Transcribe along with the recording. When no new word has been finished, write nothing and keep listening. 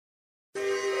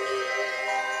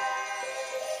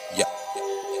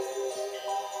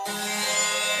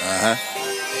Yeah.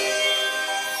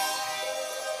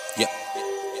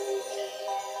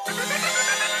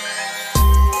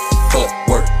 Fuck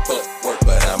work,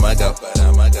 but I'ma go. Fuck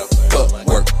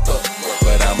work,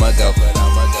 but I'ma go.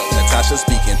 Natasha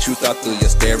speaking truth out through your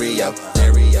stereo.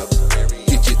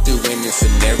 Get you through any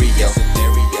scenario.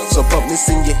 So pump this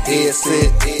in your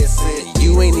headset.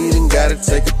 You ain't even gotta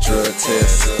take a drug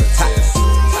test.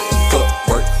 Fuck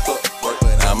work, but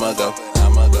I'ma go.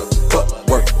 Fuck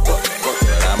work, but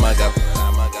I'ma go.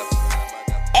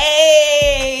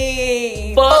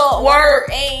 Hey, fuck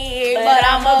work, hey, but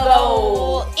I'ma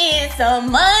go. It's a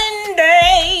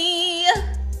Monday.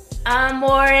 I'm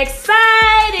more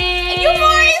excited. And you're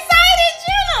more excited,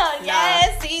 Jenna.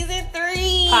 Yes, season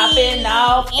 3. Popping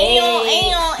off.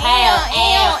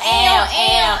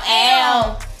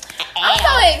 I'm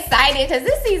so excited because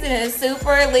this season is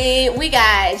super lit. We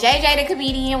got JJ the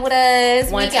comedian with us.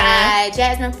 We got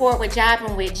Jasmine Ford with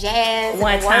Jobbing with Jazz.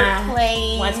 One time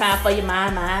for your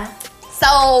mind.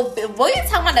 So, we're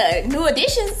talking about the new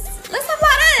additions. Let's talk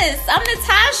about us. I'm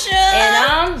Natasha. And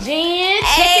I'm Jen.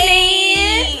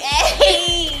 Hey.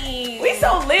 We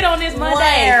so lit on this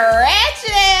Monday.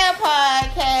 Ratchet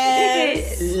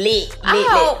podcast. Lit.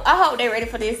 I hope they're ready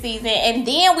for this season. And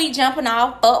then we jumping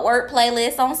off Upwork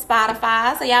playlist on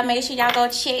Spotify. So y'all make sure y'all go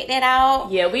check that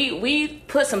out. Yeah, we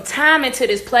put some time into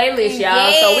this playlist, y'all.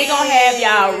 Yes. So we gonna have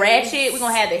y'all ratchet. We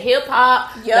gonna have the hip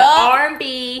hop, the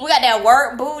R&B. We got that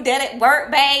work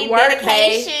babe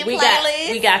dedication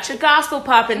playlist. We got your gospel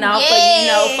popping off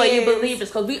for your believers,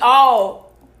 because we all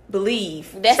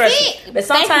believe. That's it. Me. But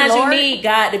sometimes you need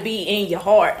God to be in your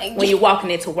heart when you're walking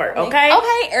into work, okay?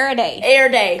 Okay, every day.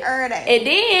 And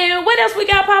then, what else we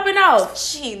got popping off?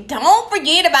 Don't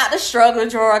forget about the struggle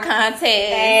drawer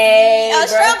contest.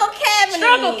 Struggle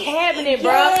cabinet,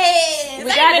 bro. Yes. We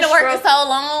got been to work for so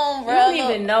long, bro. You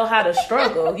don't even know how to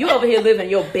struggle. You over here living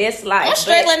your best life. I'm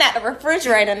struggling at the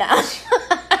refrigerator now.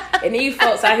 And these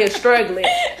folks out here struggling.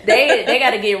 They got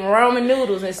to get ramen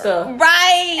noodles and stuff.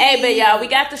 Right. Hey, but y'all, we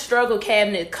got the struggle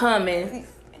cabinet coming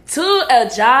to a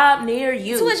job near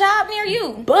you.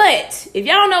 But if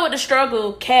y'all don't know what the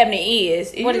struggle cabinet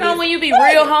is, when you be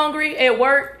real hungry at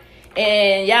work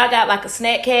and y'all got like a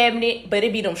snack cabinet, but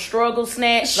it be them struggle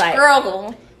snacks. Like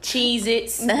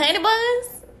Cheez-Its. The honey buns?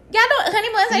 Y'all know honey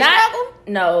buns ain't struggle?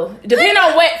 No. Depending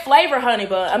on what flavor honey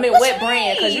bun. I mean, what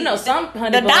brand. Because some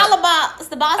honey buns. The dollar box.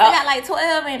 The box that got like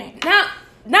 12 in it.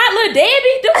 Not Little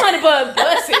Debbie. Them honey buns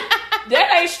busted.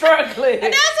 That ain't struggling.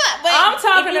 But that's what. But I'm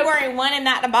talking if you wearing one and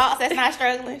not the box, that's not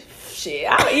struggling. Shit,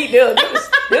 I'll eat them.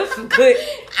 Them some good.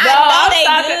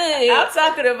 I'm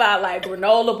talking about like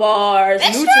granola bars,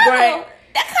 Nutri-Grain.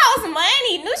 That costs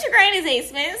money. Nutri-Grain is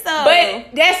expensive.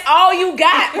 But that's all you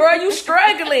got, bro. You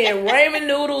struggling. Ramen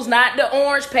noodles, not the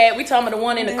orange pack. We talking about the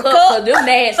one in the cup, because them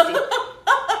nasty.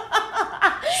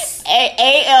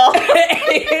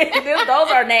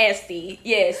 Those are nasty.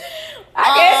 Yes.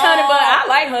 I guess honey bun. I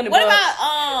like honey bun. What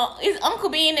about is Uncle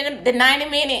Bean in the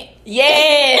 90-minute?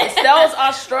 Yes, those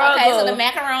are struggle. Okay, so the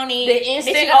macaroni, the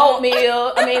instant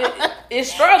oatmeal. I mean, it's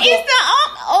struggle.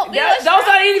 Oatmeal. Those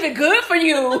aren't even good for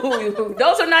you.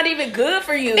 Those are not even good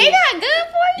for you. They not good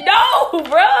for you? No,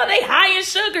 bro. They high in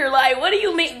sugar. Like, what do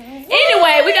you mean?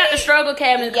 Anyway, we got the struggle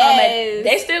cabinet coming.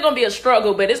 They still gonna be a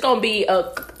struggle, but it's gonna be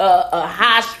a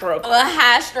high struggle. A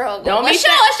high struggle. Show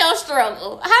us your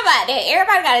struggle. How about that?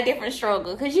 Everybody got a different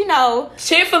struggle, because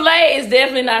Chick-fil-A is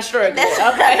definitely not struggling.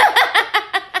 Okay.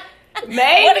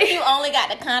 Maybe. What if you only got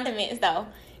the condiments though?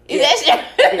 That's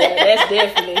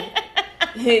definitely.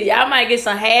 Y'all might get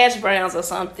some hash browns or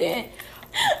something.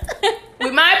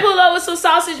 We might pull over some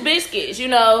sausage biscuits. You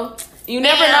never know. You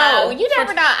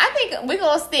never know. I think we're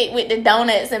going to stick with the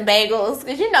donuts and bagels,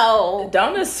 because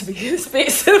donuts be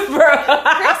expensive, bro.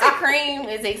 Krispy Kreme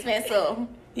is expensive.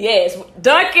 Yes,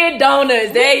 Dunkin'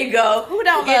 Donuts. There you go. Who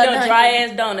don't get love them dry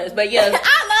ass donuts? But yeah,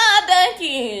 I love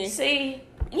Dunkin'. See,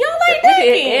 you don't like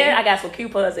Dunkin'? Yeah, I got some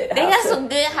coupons at the house. They got some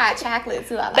good hot chocolate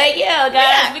too. I like. But yeah,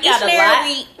 guys, we got a lot.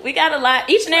 We got a lot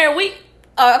each and every week.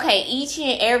 Oh, okay, each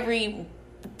and every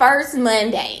first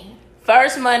Monday.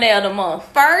 First Monday of the month.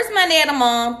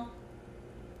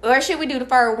 Or should we do the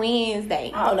first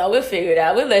Wednesday? I don't know. We'll figure it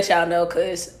out. We'll let y'all know,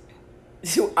 because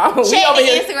check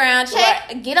the Instagram.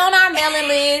 Get on our mailing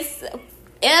list.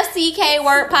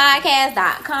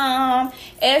 FCKWorkPodcast.com.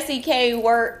 FCK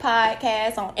Work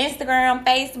Podcast on Instagram,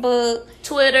 Facebook,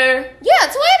 Twitter. Yeah,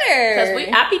 Twitter.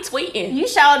 Because I be tweeting. You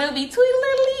sure do be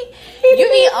tweeting. You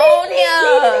be on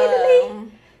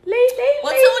here.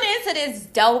 Well, tune into this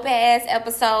dope ass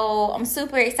episode. I'm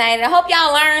super excited. I hope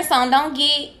y'all learned something. Don't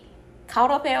get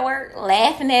caught up at work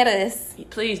laughing at us.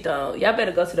 Please don't. Y'all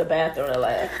better go to the bathroom and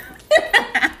laugh.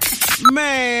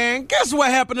 Man, guess what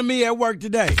happened to me at work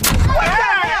today? What the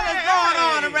hell is going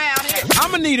on around here? I'm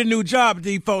gonna need a new job if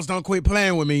these folks don't quit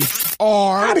playing with me.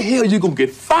 Or how the hell you gonna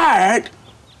get fired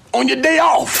on your day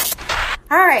off?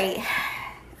 All right.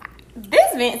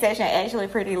 This vent session actually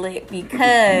pretty lit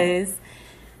because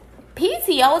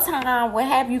PTO time will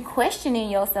have you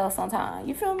questioning yourself sometimes.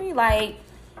 You feel me? Like,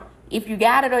 if you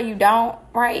got it or you don't,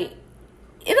 right?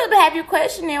 It'll have you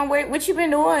questioning what you've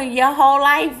been doing your whole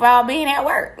life while being at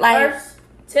work. Like, first,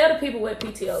 tell the people what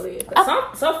PTO is.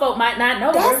 Some folk might not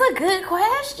know. That's a good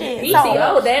question.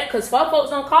 PTO, because some folks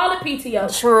don't call it PTO.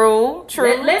 True.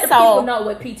 Let the people know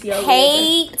what PTO is.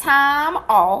 Paid time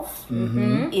off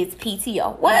is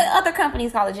PTO. What other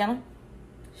companies call it, Jenna?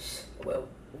 Well,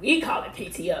 we call it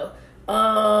PTO.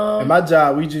 In my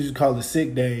job, we just call it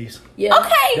sick days. Yeah.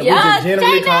 Okay. We just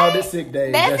generally call it sick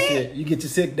days. That's it. You get your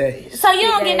sick days. So you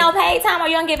don't get no paid time or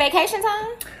you don't get vacation time?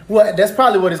 Well, that's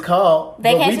probably what it's called.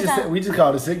 Vacation but time? We just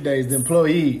call it sick days, the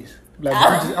employees. Like,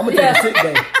 I'm going to take a sick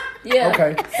day. Yeah.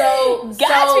 Okay. So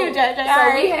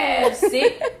we have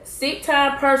sick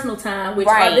time, personal time, which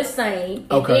are the same.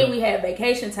 And then we have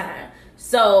vacation time.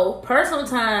 So personal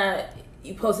time,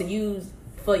 you're supposed to use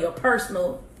for your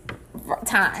personal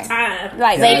time.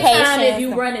 Like vacation. Time if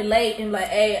you running late and like,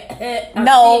 hey,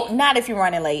 no, not if you're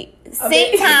running late.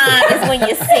 Sick time is when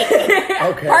you're sick.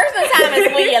 Okay. Personal time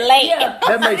is when you're late. Yeah.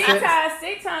 That makes sense.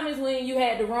 Sick time is when you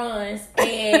had the runs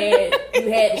and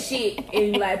you had the shit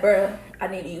and you like, bruh, I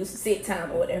need to use some sick time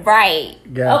or whatever. Right.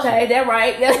 Gotcha. Okay,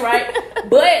 that's right.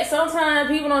 But sometimes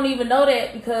people don't even know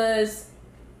that because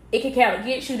it can count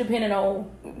against you depending on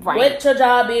what your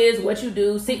job is, what you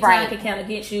do. Sick time can count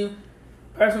against you.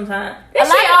 Personal time. That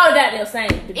shit all that they're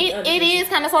saying. It is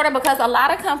kind of sort of because a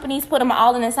lot of companies put them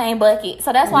all in the same bucket.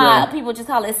 So that's why people just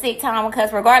call it sick time,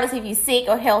 because regardless if you're sick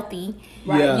or healthy,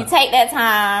 you take that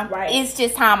time. It's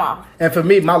just time off. And for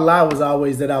me, my lie was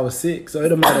always that I was sick. So it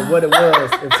don't matter what it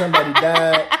was. If somebody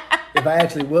died, if I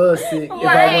actually was sick, if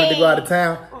I wanted to go out of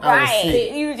town, I was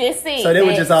sick. You just sick. So they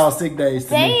were just all sick days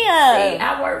to me. See,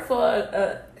 I work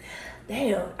for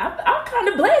I'm kind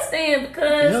of blessed then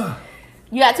because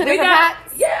you got two different pots?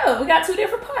 Yeah, we got two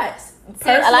different pots.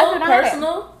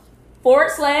 Personal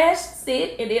 /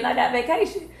 sick, and then I got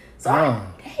vacation. So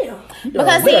damn.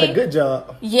 Because we got a good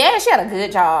job. Yeah, she had a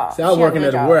good job. See, I was working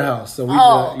at a warehouse, so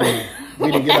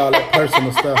we didn't get all that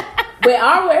personal stuff. But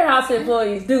our warehouse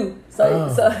employees do. So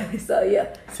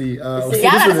yeah. See, y'all this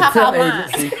gotta is a talk temp about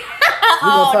agency. We're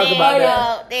gonna talk about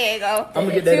that. There you go. I'm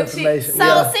gonna get that information.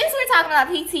 So since we're talking about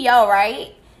PTO,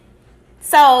 right?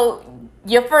 So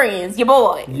your friends, your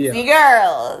boys, your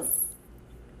girls,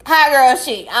 hot girl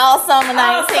shit, all summer 19,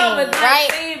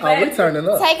 right? Oh, we turning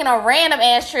up. Taking a random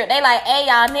ass trip. They like, hey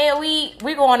y'all, next week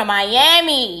we going to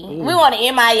Miami. We going to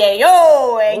MIA.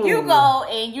 And you go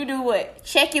and you do what?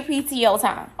 Check your PTO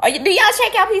time. Do y'all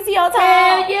check your PTO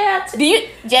time? Yeah. Do you,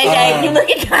 JJ? You look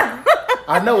at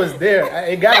I know it's there.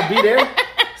 It gotta be there.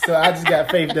 So I just got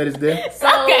faith that it's there.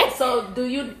 So do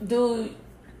you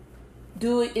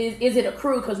is it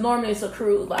accrued? Because normally it's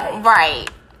accrued, like right.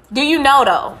 Do you know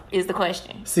though? Is the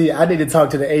question. See, I need to talk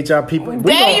to the HR people.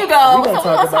 There you go. We're gonna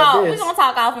talk about this. We're gonna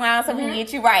talk offline so we can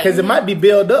get you right. Because it might be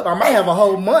built up. I might have a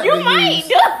whole month. You might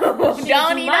do.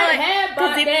 Don't you might have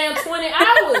about damn 20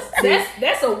 hours.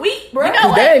 That's a week, bro. You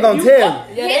know they ain't gonna tell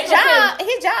you. His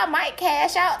job might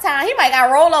cash out time. He might got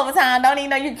rollover time. Don't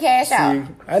even know you can cash out.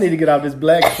 I need to get off this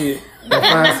black shit and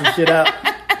find some shit out.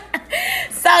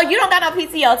 So you don't got no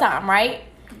PTO time, right?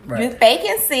 You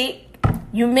faking sick.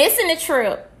 You missing the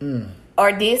trip.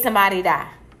 Or did somebody die?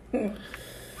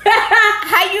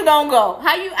 How you gonna go?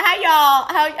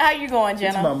 How you going, Jenna?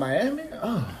 It's about Miami?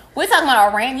 Oh. We're talking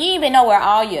about Iran. You ain't even know where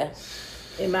all you.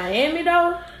 In Miami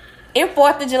though? In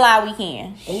 4th of July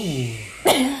weekend. Ooh.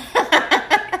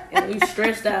 And you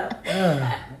stressed out.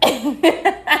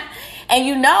 And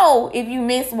you know, if you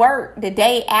miss work the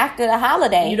day after the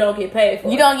holiday, you don't get paid for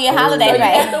it. You don't get holiday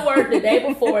pay. You have to work the day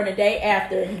before and the day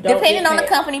after. Depending on the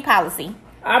company policy.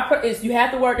 You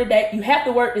have to work the day. You have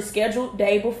to work the scheduled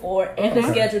day before and the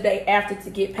scheduled day after to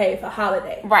get paid for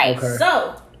holiday. Right. Okay.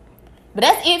 So, but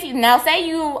that's if you now say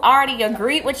you already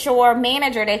agreed with your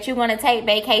manager that you're going to take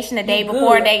vacation the day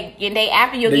before and day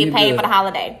after you'll get paid for the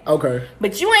holiday. Okay.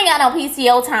 But you ain't got no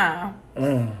PTO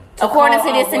time. According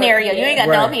to this scenario, you ain't got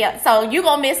no PTO. So you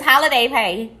gonna miss holiday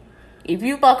pay if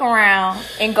you fuck around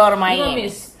and go to Miami. You gonna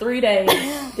miss 3 days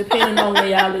depending on when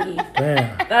y'all leave.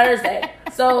 Damn. Thursday.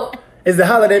 So. Is the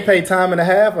holiday pay time and a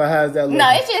half, or how is that looking? No,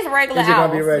 it's just regular hours. It's just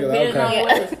gonna be regular.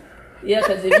 Okay. Yeah,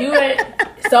 because if you ain't...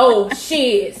 So if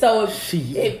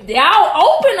y'all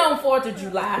open on 4th of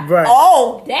July. Right.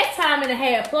 Oh. That's time and a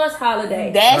half plus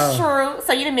holiday. That's true.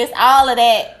 So you done missed all of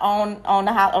that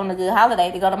on the good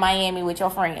holiday to go to Miami with your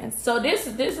friends. So this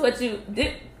is what you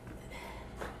did.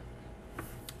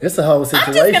 It's a whole situation.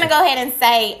 I'm just gonna go ahead and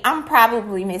say I'm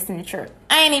probably missing the trip.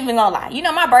 I ain't even gonna lie. You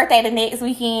know my birthday the next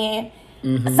weekend.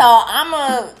 Mm-hmm. So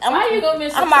Why you gonna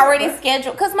miss? I'm already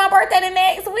scheduled because my birthday the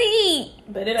next week.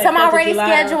 But it ain't so I'm already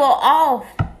scheduled off.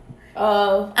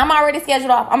 I'm already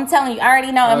scheduled off. I'm telling you, I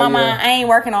already know in my mind I ain't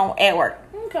working at work.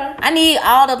 Okay. I need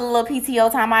all the little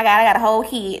PTO time I got. I got a whole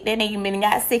kid. That nigga been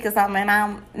got sick or something. And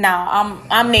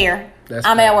I'm there.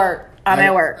 I'm at work. I'm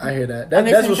at work. I hear that.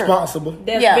 That's responsible.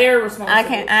 That's very responsible. I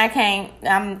can't.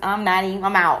 I'm not even.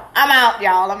 I'm out,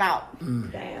 y'all. I'm out.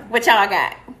 Damn. What y'all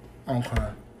got? Okay.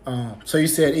 So you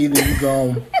said either you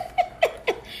gonna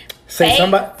say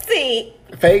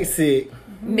fake sick,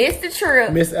 miss the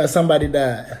trip, somebody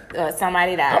died.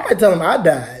 Somebody died. I might tell them I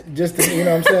died just to, you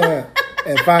know what I'm saying,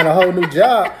 and find a whole new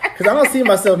job because I don't see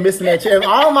myself missing that trip.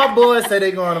 All my boys say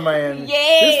they going to Miami.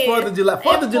 Yeah. This 4th of July.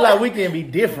 4th of July weekend be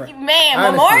different. Man,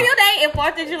 honestly. Memorial Day and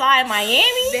 4th of July in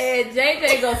Miami. Man,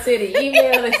 JJ gonna send an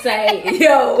email and say,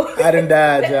 "Yo, I done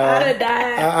died, y'all. I done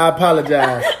died. I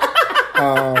apologize."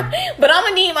 But I'm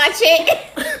gonna need my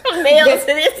check mailed to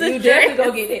this address. You definitely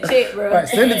gonna get that check, bro. Right,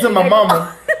 send it to my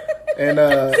mama and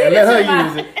let her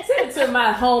use it. Send it to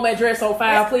my home address on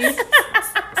file, please.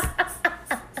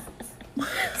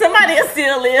 Somebody will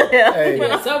still live here. Hey.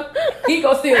 He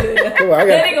gonna still live there. Cool, Then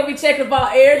they gonna be checking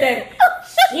about every day.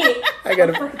 Shit. I'm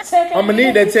gonna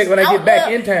need that check when I get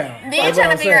back in town. They're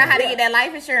trying to figure out how to get that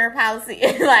life insurance policy.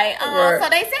 Like, so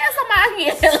they said somebody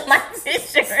can get life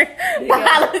insurance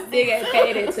policy. They ain't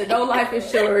paid into no life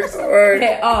insurance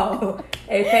at all.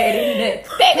 Ain't paid into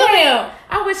that. Damn,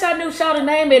 I wish I knew Shawty's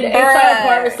name in the HR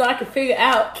department so I could figure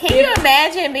out. Can you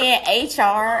imagine being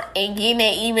HR and getting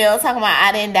that email talking about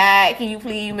I didn't die? Can you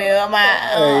please email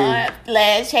my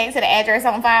last check to the address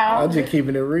on file? I'm just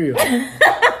keeping it real.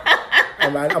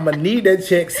 I'm gonna need that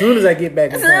check soon as I get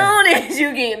back in town. Soon as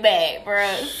you get back, bro.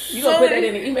 You gonna put that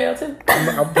in the email too?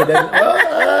 I'm put that.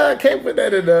 I can't put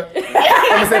that in the. I'm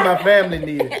gonna say my family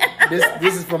need it.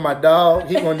 This is for my dog.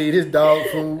 He gonna need his dog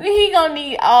food. He gonna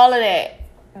need all of that.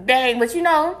 Dang, but you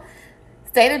know,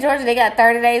 state of Georgia, they got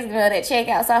 30 days to mail that check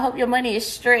out. So I hope your money is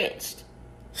stretched.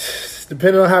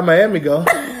 Depending on how Miami go.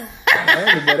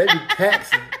 They be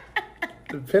taxing.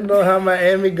 Depending on how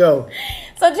Miami go.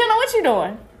 So Jenna, what you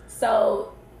doing?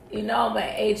 So, you know, I'm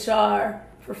an HR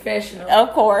professional.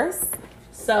 Of course.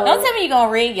 So don't tell me you're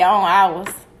gonna rig your own hours.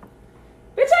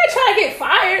 Bitch, I ain't trying to get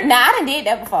fired. Nah, I done did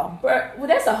that before. Bro, well,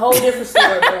 that's a whole different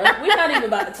story, bro. We're not even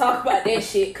about to talk about that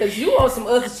shit because you on some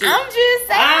other shit. I'm just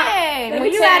saying.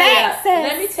 When you got access.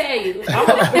 Let me tell you.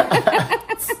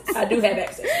 I do have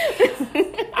access.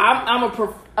 I'm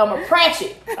a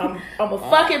pratchett. I'm a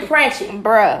fucking pratchett.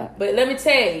 Bruh. But let me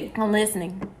tell you. I'm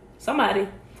listening. Somebody.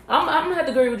 I'm going to have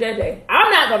to agree with JJ.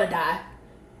 I'm not going to die.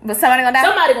 But somebody gonna die?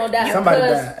 Somebody going to die. Somebody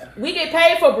because died. we get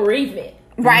paid for bereavement.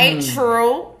 Right,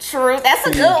 true. That's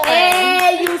a good one.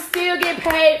 And you still get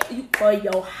paid for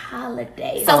your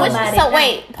holiday. So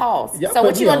wait, pause. Y'all so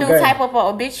what you gonna do? game. Type up an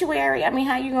obituary? I mean,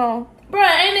 how you gonna?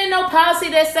 Bruh, ain't there no policy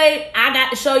that say I got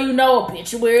to show you no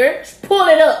obituary? Pull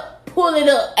it up.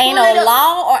 Ain't no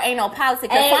law or ain't no policy.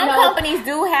 Because some companies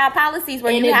do have policies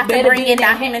where you have to bring in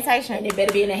documentation. And it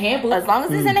better be in the handbook. As long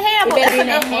as it's in the handbook. It better be in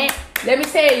the handbook. Let me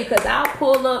tell you, because I'll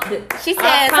pull up the... She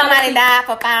said somebody died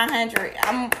for 500.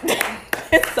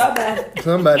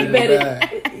 Somebody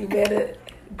died. You better...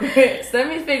 So let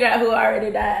me figure out who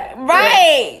already died.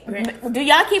 Right. Do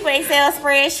y'all keep an Excel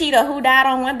spreadsheet of who died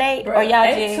on one day? Bruh, or y'all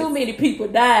ain't just... too many people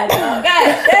died, dog.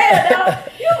 God damn, dog.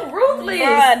 You ruthless.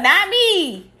 Bruh, not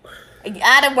me.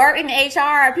 I done worked in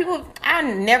HR. People,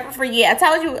 I'll never forget. I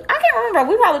told you, I can't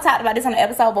remember. We probably talked about this on the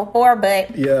episode before, but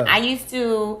I used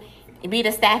to be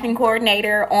the staffing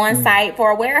coordinator on site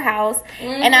for a warehouse.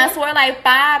 And I swear, like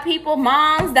 5 people,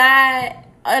 moms died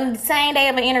on the same day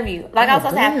of an interview. Like I was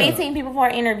supposed to have 15 people for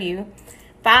an interview.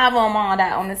 5 of them all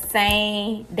died on the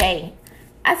same day.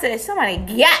 I said, somebody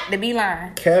got to be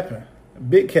lying. Capping.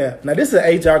 Big cap. Now, this is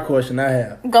an HR question I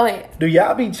have. Go ahead. Do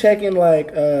y'all be checking,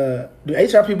 like, do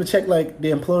HR people check, like, the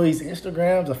employees'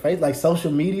 Instagrams or Facebook, like,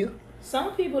 social media?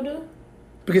 Some people do.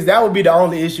 Because that would be the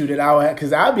only issue that I would have.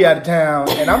 Because I'll be out of town,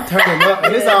 and I'm turning up,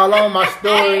 and it's all on my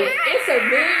story. It's a meme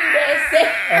that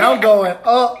And I'm going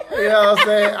up. You know what I'm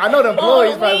saying? I know the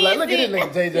employees probably like, look at this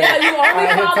nigga JJ.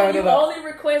 Yeah, you only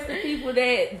request the people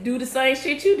that do the same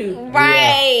shit you do.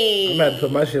 Right. I'm about to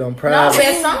put my shit on private.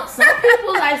 No, but some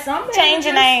people, like, some change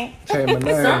your name. Change my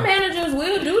name. Some managers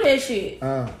will do that shit.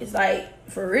 It's like,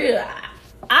 for real.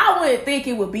 I wouldn't think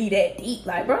it would be that deep.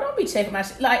 Like, bro, don't be checking my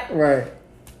shit. Like, right.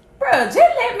 Bro, just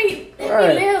let me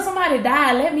live. Somebody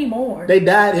died. Let me mourn. They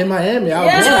died in Miami. I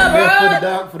was going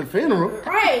there for the funeral.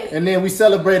 Right. And then we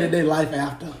celebrated their life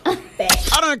after. I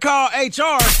done call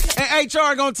HR, and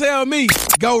HR gonna tell me,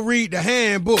 go read the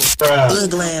handbook.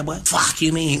 Ugh, lad, boy. Fuck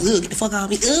you, mean. Ugh, get the fuck out of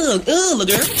me. Ugh,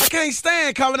 girl. I can't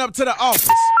stand calling up to the office.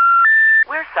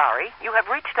 We're sorry. You have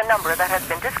reached a number that has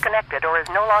been disconnected or is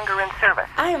no longer in service.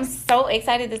 I am so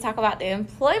excited to talk about the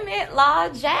employment law,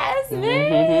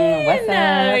 Jasmine. What's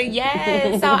up?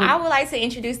 Yes. So I would like to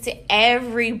introduce to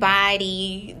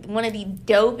everybody one of the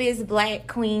dopest black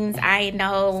queens I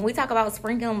know. When we talk about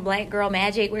sprinkling black girl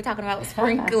magic, we're talking about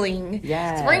sprinkling.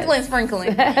 Yes.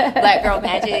 Sprinkling black girl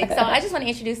magic. So I just want to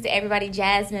introduce to everybody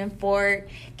Jasmine Fort.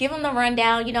 Give them the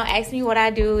rundown. You know, ask me what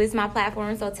I do. It's my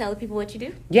platform, so tell the people what you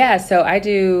do. Yeah, so I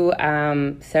do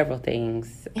several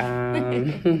things.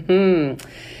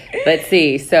 Let's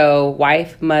see. So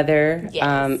wife, mother,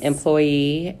 Yes.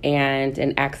 employee, and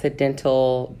an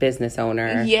accidental business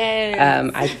owner.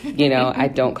 Yes. I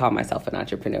don't call myself an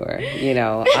entrepreneur,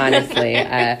 honestly.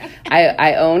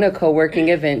 I own a co-working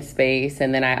event space,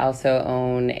 and then I also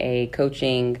own a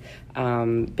coaching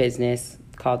business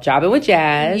called Jobbing with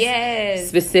Jazz. Yes.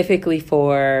 Specifically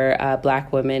for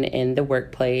Black women in the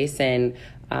workplace. And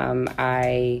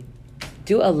I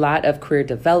do a lot of career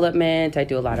development. I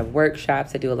do a lot of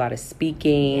workshops. I do a lot of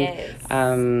speaking. Yes.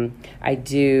 I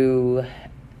do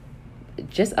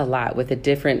just a lot with the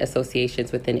different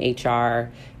associations within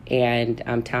HR and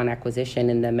talent acquisition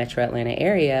in the Metro Atlanta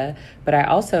area. But I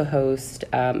also host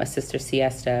a Sister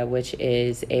Siesta, which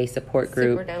is a support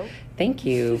group. Super dope. Thank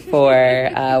you, for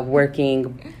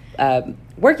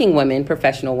working women,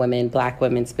 professional women, Black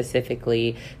women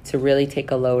specifically, to really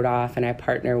take a load off. And I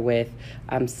partner with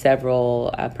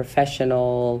several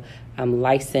professional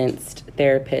licensed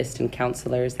therapists and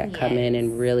counselors that come in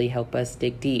and really help us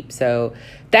dig deep. So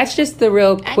that's just the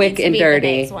real quick and dirty.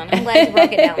 The next one. I'm glad you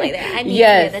broke it down like that. I need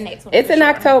to be the next one. It's in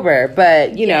October,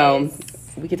 but you know,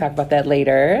 Yes. we can talk about that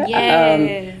later.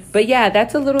 Yes. But yeah,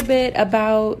 that's a little bit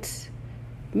about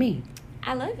me.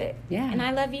 I love it. Yeah. And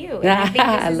I love you. And I think this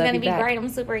I is love going to you be back. great. I'm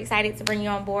super excited to bring you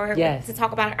on board Yes. to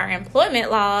talk about our employment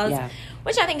laws, Yeah.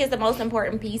 which I think is the most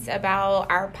important piece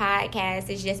about our podcast,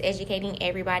 is just educating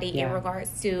everybody in Yeah.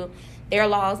 regards to their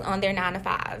laws on their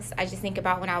 9-to-5s. I just think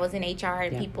about when I was in HR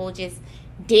and people just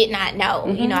did not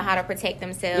know, how to protect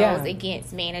themselves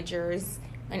against managers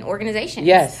and organizations.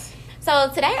 Yes.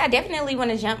 So today I definitely want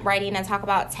to jump right in and talk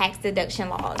about tax deduction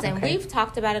laws. And we've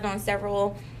talked about it on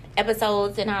several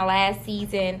episodes in our last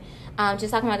season,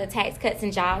 just talking about the Tax Cuts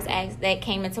and Jobs Act that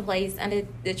came into place under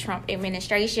the Trump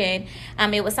administration.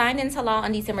 It was signed into law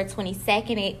on December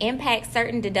 22nd. It impacts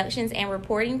certain deductions and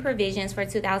reporting provisions for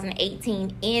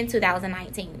 2018 and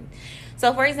 2019.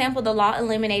 So, for example, the law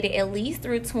eliminated, at least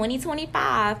through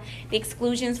 2025, the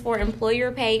exclusions for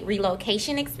employer-paid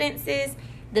relocation expenses,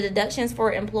 the deductions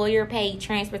for employer-paid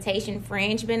transportation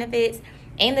fringe benefits,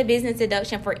 and the business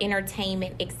deduction for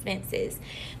entertainment expenses.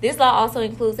 This law also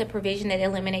includes a provision that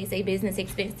eliminates a business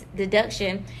expense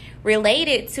deduction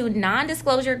related to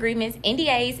non-disclosure agreements,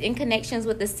 NDAs, in connections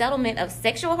with the settlement of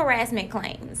sexual harassment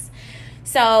claims.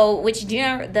 So,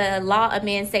 the law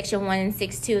amends Section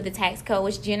 162 of the tax code,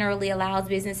 which generally allows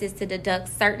businesses to deduct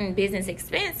certain business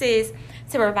expenses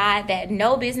to provide that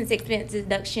no business expense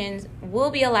deductions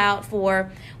will be allowed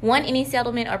for, one, any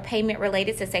settlement or payment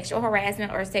related to sexual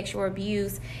harassment or sexual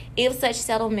abuse, if such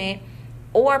settlement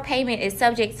or payment is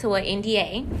subject to an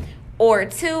NDA, or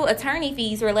two, attorney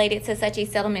fees related to such a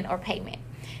settlement or payment.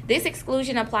 This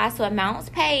exclusion applies to amounts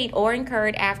paid or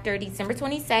incurred after December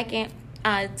 22nd,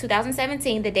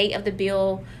 2017, the date of the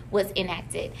bill was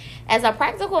enacted. As a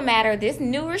practical matter, this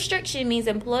new restriction means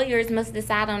employers must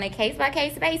decide on a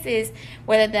case-by-case basis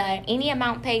whether any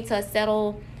amount paid to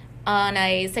settle on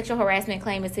a sexual harassment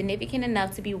claim is significant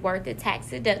enough to be worth the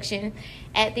tax deduction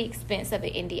at the expense of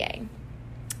an NDA.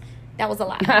 That was a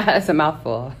lot. It's a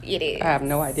mouthful. It is. I have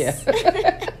no idea.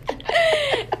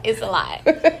 It's a lot.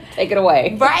 Take it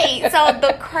away. Right. So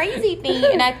the crazy thing,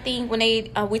 and I think when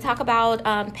we talk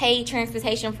about paid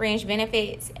transportation fringe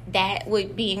benefits, that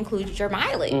would be included your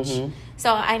mileage.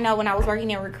 So I know when I was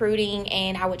working in recruiting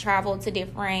and I would travel to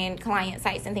different client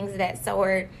sites and things of that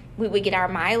sort, we would get our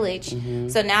mileage.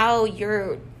 So now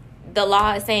the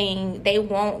law is saying they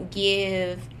won't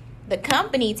give the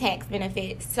company tax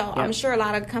benefits. So I'm sure a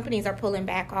lot of companies are pulling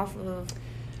back off of.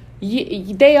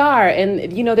 They are,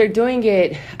 and they're doing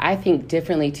it, I think,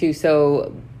 differently too.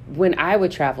 So when I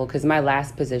would travel, because my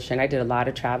last position, I did a lot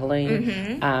of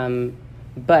traveling.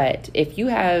 But if you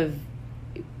have,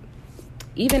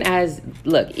 even as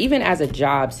a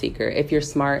job seeker, if you're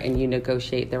smart and you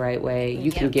negotiate the right way,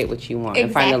 you can get what you want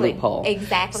and find a loophole.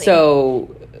 Exactly.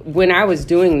 So when I was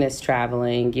doing this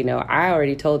traveling, I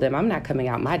already told them I'm not coming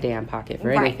out my damn pocket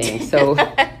for anything. So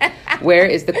where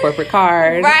is the corporate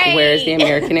card? Right. Where is the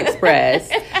American Express?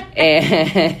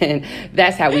 And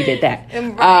that's how we did that.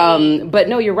 Right. But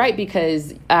no, you're right,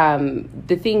 because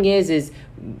the thing is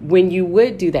when you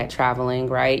would do that traveling,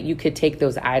 right, you could take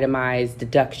those itemized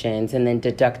deductions and then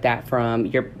deduct that from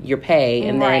your pay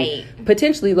and then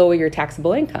potentially lower your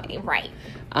taxable income. Right.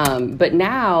 But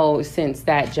now, since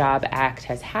that Job Act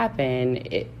has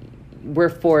happened, we're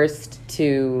forced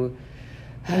to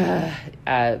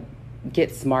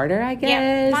get smarter, I guess.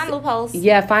 Yeah, find loopholes.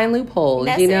 Yeah, find loopholes,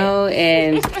 That's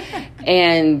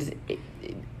and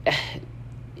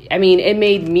I mean, it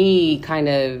made me kind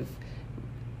of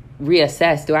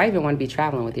reassess, do I even want to be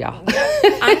traveling with y'all?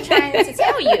 I'm trying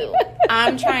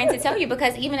to tell you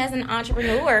because even as an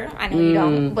entrepreneur, I know you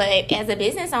don't, but as a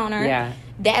business owner,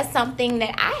 that's something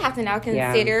that I have to now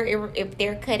consider if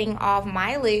they're cutting off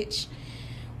mileage.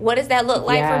 What does that look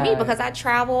like for me? Because I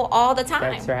travel all the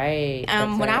time. That's right.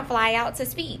 When I fly out to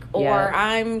speak, or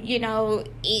I'm,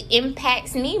 it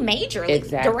impacts me majorly,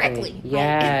 directly.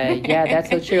 Yeah,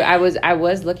 that's so true. I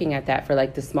was looking at that for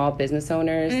like the small business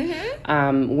owners.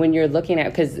 When you're looking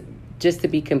at, because just to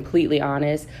be completely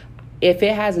honest, if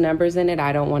it has numbers in it,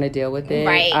 I don't want to deal with it.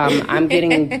 Right. I'm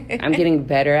getting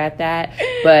better at that.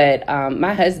 But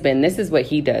my husband, this is what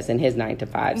he does in his 9 to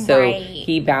 5. So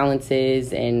he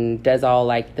balances and does all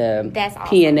like the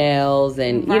P&Ls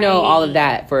and all of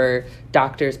that for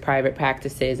doctors' private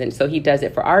practices, and so he does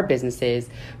it for our businesses.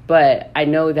 But I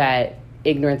know that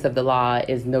ignorance of the law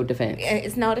is no defense.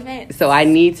 It's no defense. So I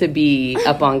need to be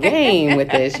up on game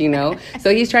with this,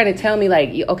 So he's trying to tell me,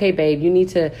 like, okay, babe, you need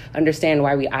to understand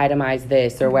why we itemize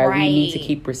this or why we need to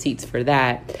keep receipts for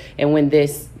that. And when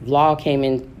this law came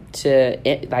into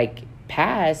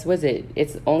pass,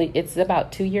 it's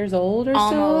about 2 years old or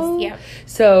almost, so.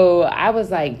 So I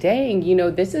was like, dang,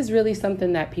 this is really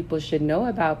something that people should know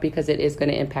about, because it is going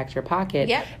to impact your pocket.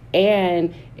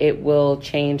 And it will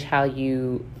change how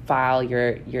you file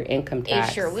your income tax.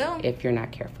 It sure will. If you're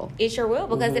not careful. It sure will,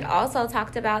 because it also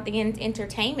talked about the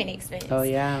entertainment expense. Oh,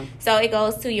 yeah. So it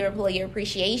goes to your employee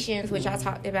appreciations, which I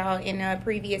talked about in a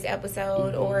previous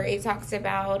episode, or it talks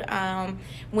about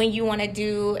when you want to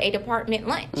do a department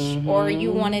lunch, or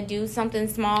you want to do something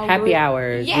small. Happy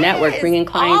hours, network, bringing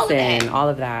clients in, all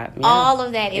of that. Yeah. All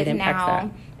of that is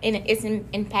now... And it's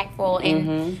impactful,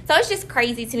 and so it's just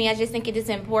crazy to me. I just think it is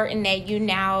important that you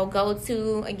now go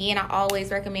to, again, I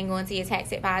always recommend going to your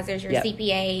tax advisors, your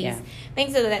CPAs,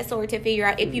 things of that sort, to figure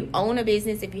out if you own a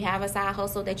business, if you have a side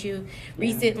hustle that you've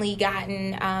recently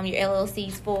gotten your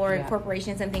LLCs for,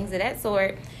 corporations and things of that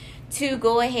sort, to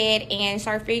go ahead and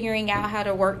start figuring out how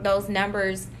to work those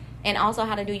numbers and also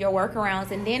how to do your workarounds.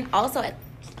 And then also, as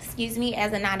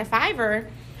a 9 to 5er,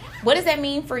 what does that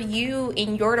mean for you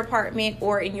in your department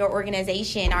or in your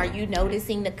organization? Are you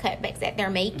noticing the cutbacks that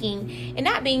they're making and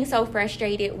not being so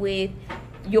frustrated with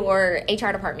your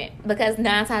HR department? Because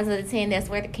 9 times out of 10, that's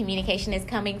where the communication is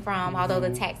coming from. Although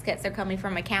the tax cuts are coming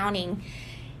from accounting,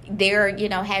 they're,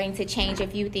 having to change a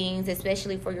few things,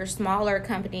 especially for your smaller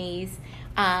companies,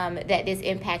 that this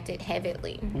impacted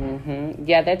heavily.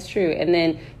 Yeah, that's true. And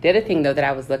then the other thing, though, that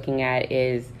I was looking at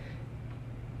is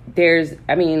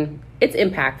it's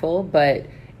impactful, but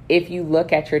if you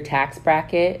look at your tax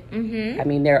bracket,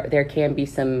 there can be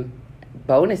some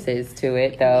bonuses to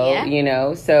it,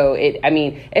 though. So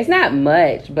it's not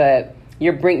much, but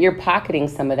you're pocketing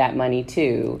some of that money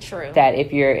too. True. That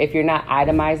if you're not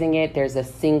itemizing it, there's a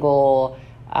single.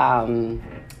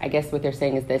 I guess what they're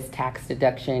saying is this tax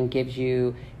deduction gives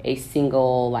you a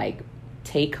single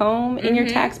take home in your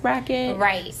tax bracket.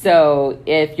 Right. So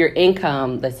if your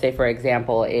income, let's say for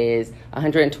example, is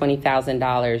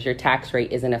 $120,000, your tax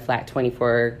rate isn't a flat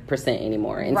 24%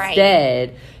 anymore.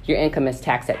 Instead, your income is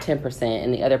taxed at 10%,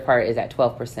 and the other part is at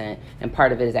 12%, and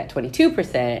part of it is at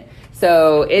 22%.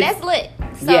 So that's lit.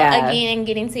 So again,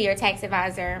 getting to your tax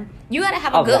advisor, you got to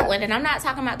have a good one. And I'm not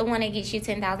talking about the one that gets you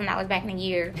 $10,000 back in a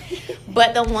year,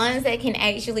 but the ones that can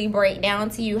actually break down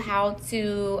to you how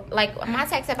to, my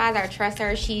tax advisor, I trust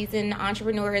her. She's an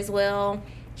entrepreneur as well.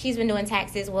 She's been doing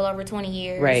taxes well over 20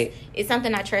 years. Right. It's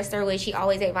something I trust her with. She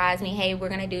always advised me, hey, we're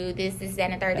going to do this, that,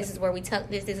 and the third. This is where we took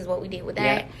this. This is what we did with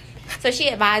that. So she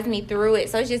advised me through it.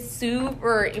 So it's just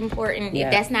super important if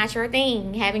that's not your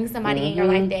thing, having somebody in your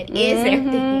life that is their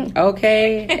thing.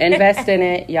 Okay, invest in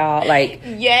it, y'all. Like,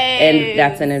 and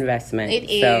that's an investment. It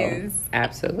is. So,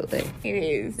 absolutely. It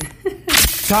is.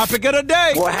 Topic of the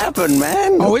day. What happened,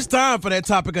 man? Oh, it's time for that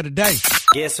topic of the day.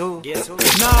 Guess who?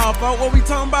 Nah, folks, what we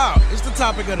talking about? It's the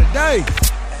topic of the day.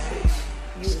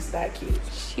 You was not cute.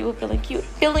 She was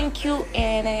feeling cute,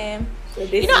 and I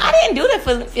didn't do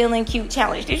the feeling cute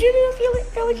challenge. Did you do the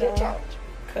feeling cute challenge?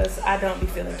 Because I don't be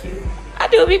feeling cute. I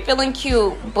do be feeling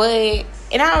cute,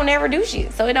 and I don't never do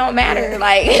shit, so it don't matter.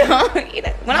 Like,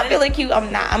 when I'm feeling cute,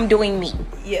 I'm doing me.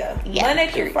 Yeah. Monday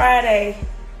through Friday.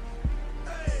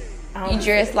 You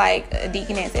dress like a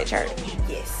deaconess at church.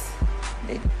 Yes.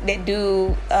 That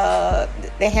dude that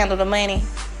handle the money.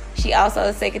 She also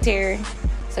a secretary,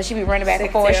 so she be running back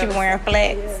and forth. She be wearing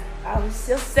flats. Yeah. I was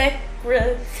your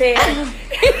secretary,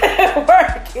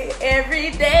 working every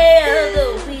day of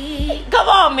the week. Come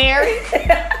on, Mary.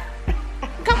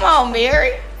 Come on,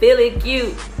 Mary. Feeling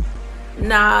cute.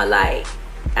 Nah, like,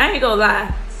 I ain't gonna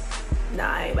lie.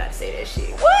 Nah, I ain't about to say that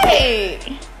shit.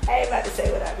 Wait. I ain't about to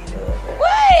say what I be doing.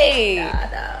 Wait.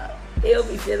 Nah. He'll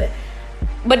be feeling.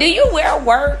 But do you wear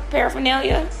work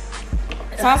paraphernalia?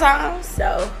 Sometimes?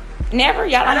 No. Never?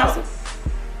 Y'all don't know?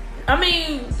 I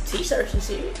mean, t-shirts and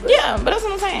shit. Yeah, but that's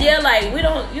what I'm saying. Yeah, like,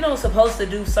 you don't supposed to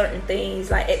do certain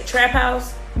things. Like, at the trap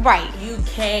house. Right. You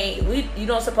can't, you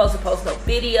don't supposed to post no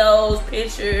videos,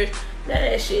 pictures, none of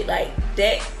that shit. Like,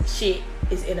 that shit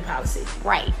is in the policy.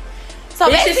 Right. So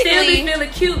it basically, should still be feeling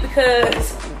cute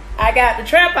because I got the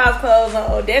trap house clothes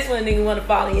on. That's when niggas want to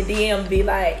follow your DM and be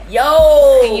like,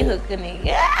 yo. Can you hook a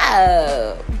nigga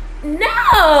up?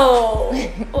 No.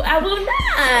 I will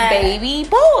not. Baby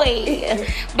boy.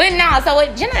 But no, so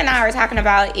what Jenna and I are talking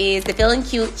about is the feeling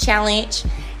cute challenge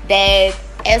that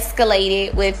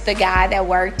escalated with the guy that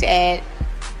worked at,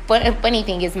 funny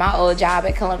thing is my old job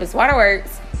at Columbus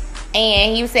Waterworks,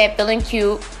 and he said feeling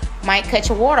cute might cut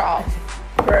your water off.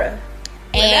 Bruh.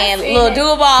 And Lil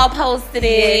Duval posted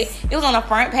it. Yes. It was on the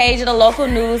front page of the local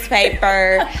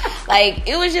newspaper. Like,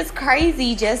 it was just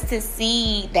crazy just to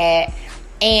see that.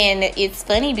 And it's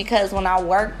funny because when I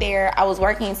worked there, I was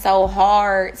working so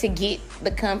hard to get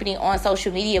the company on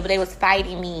social media, but they was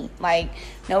fighting me. Like,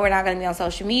 no, we're not going to be on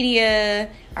social media.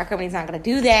 Our company's not going to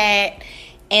do that.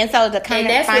 And so the kind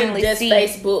of finally when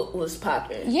Facebook was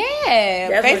popping.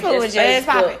 Yeah, Facebook was just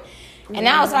popping. And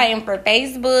I was fighting for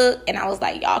Facebook, and I was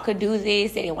like, y'all could do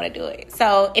this. They didn't want to do it.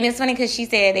 So, and it's funny because she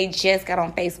said they just got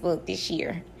on Facebook this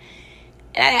year.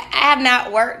 And I have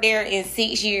not worked there in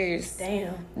 6 years.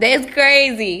 Damn. That's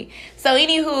crazy. So,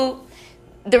 anywho,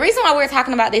 the reason why we're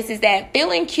talking about this is that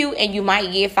feeling cute and you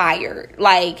might get fired.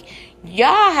 Like,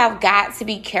 y'all have got to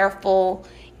be careful.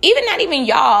 Even not even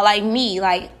y'all, like me.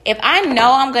 Like, if I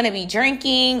know I'm going to be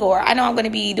drinking or I know I'm going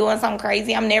to be doing something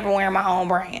crazy, I'm never wearing my own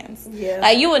brands. Yeah.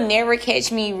 Like, you would never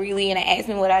catch me really in an Ask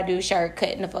Me What I Do shirt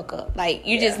cutting the fuck up. Like,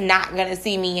 you're just not going to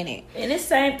see me in it. And it's the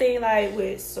same thing, like,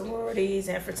 with sororities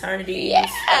and fraternities. Yeah.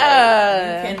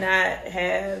 Like, you cannot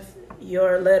have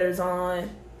your letters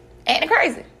on. Acting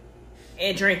crazy.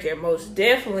 And drinking. Most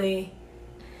definitely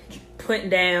putting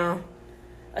down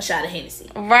a shot of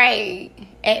Hennessy. Right.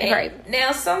 Acting crazy.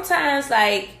 Now, sometimes,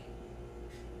 like,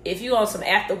 if you on some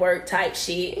after work type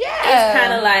shit, yeah, it's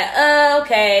kind of like,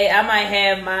 okay, I might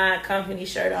have my company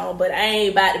shirt on, but I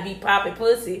ain't about to be popping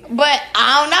pussy. But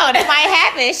I don't know, that might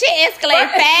happen. Shit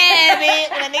escalate fast, bitch.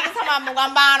 When a nigga talking about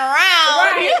I'm buying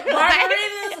around. Right.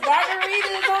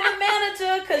 Margaritas on the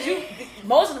manager, because you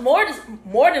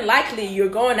more than likely you're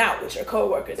going out with your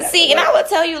coworkers. See, and I would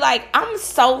tell you, like, I'm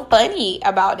so funny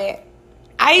about that.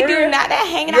 I do not that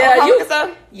hanging out with coworkers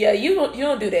stuff. Yeah, you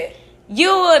don't do that. You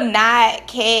will not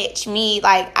catch me.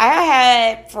 Like, I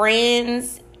had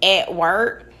friends at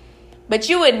work, but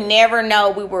you would never know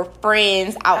we were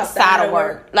friends outside of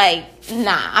work. Like,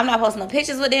 nah, I'm not posting no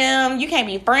pictures with them. You can't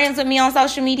be friends with me on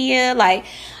social media. Like,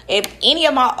 if any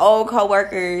of my old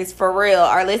coworkers, for real,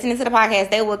 are listening to the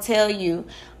podcast, they will tell you,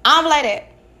 I don't play that.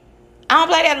 I don't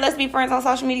play that. Let's be friends on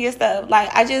social media stuff. Like,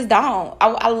 I just don't.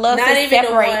 I love to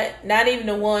separate. Not even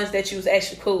the ones that you was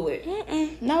actually cool with.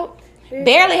 Nope.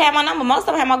 Barely have my number. Most of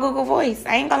them have my Google Voice.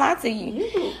 I ain't gonna lie to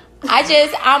you.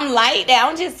 I'm like that.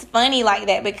 I'm just funny like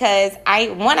that because I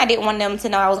didn't want them to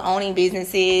know I was owning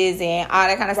businesses and all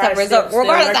that kind of stuff.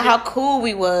 Regardless of how cool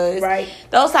we was, right?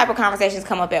 Those type of conversations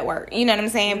come up at work. You know what I'm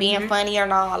saying? Being funny or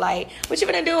not. Like, what you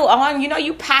gonna do? Oh, you know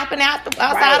you popping out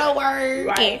outside of work.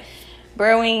 Right. And,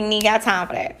 bro, we ain't got time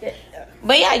for that. Yeah.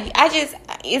 But yeah,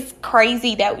 it's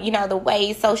crazy that, you know, the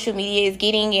way social media is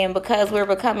getting in because we're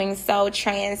becoming so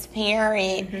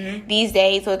transparent these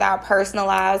days with our personal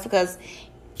lives because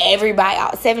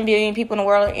everybody, 7 billion people in the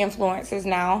world are influencers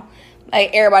now.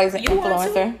 Like, everybody's an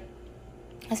influencer.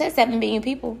 I said 7 billion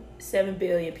people. 7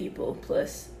 billion people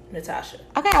plus Natasha.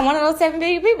 Okay, I'm one of those 7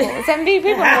 billion people. 7 billion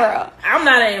people in the world. I'm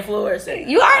not an influencer.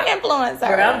 You are an influencer.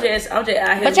 But I'm just out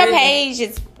here. But your page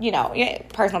is, you know, your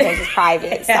personal page is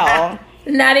private, so.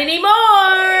 Not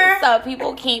anymore. So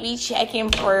people can't be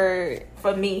checking for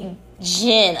me,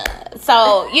 Jenna.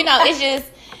 So, you know, it's just,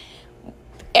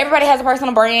 everybody has a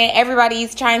personal brand.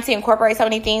 Everybody's trying to incorporate so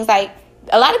many things. Like,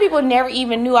 a lot of people never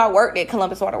even knew I worked at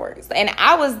Columbus Waterworks. And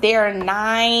I was there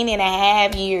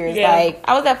 9.5 years. Yeah. Like,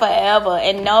 I was there forever.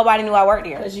 And nobody knew I worked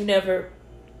there. Because you never...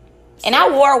 And I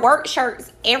wore work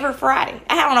shirts every Friday.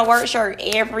 I had on a work shirt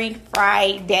every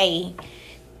Friday.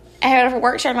 I had a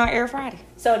work shirt on every Friday.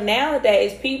 So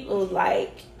nowadays, people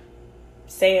like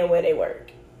saying where they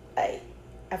work. Like,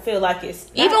 I feel like it's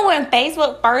not, even when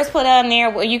Facebook first put on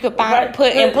there where you could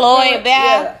put employed there.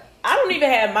 Yeah. I don't even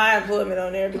have my employment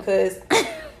on there because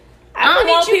I don't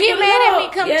want you get mad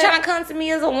at me trying to come to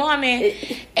me as a woman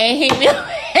and hit me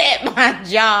at my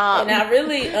job. And I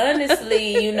really,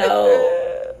 honestly, you know,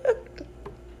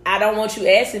 I don't want you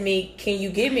asking me, can you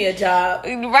give me a job?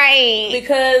 Right.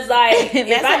 Because, like,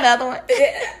 that's another one.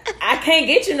 I can't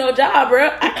get you no job, bro.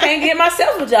 I can't get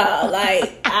myself a job.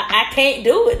 Like, I can't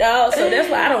do it, dog. So that's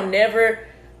why I don't never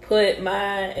put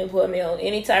my employment on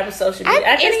any type of social media.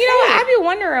 And you know what? I be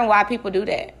wondering why people do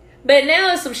that. But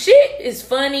now some shit is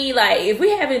funny. Like, if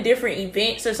we having different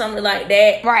events or something like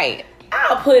that. Right.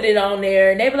 I'll put it on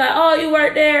there, and they be like, "Oh, you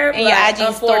work there." And like, your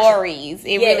IG stories,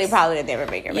 it really probably would never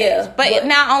make a page. Yeah, but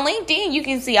now on LinkedIn, you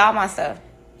can see all my stuff.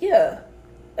 Yeah,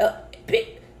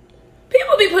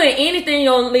 people be putting anything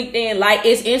on LinkedIn like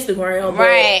it's Instagram,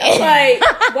 right?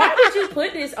 Like, why would you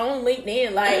put this on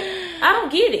LinkedIn? Like, I don't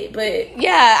get it. But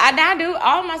yeah, I do.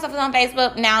 All my stuff is on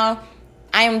Facebook now.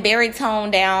 I am very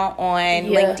toned down on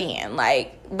LinkedIn,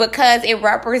 like, because it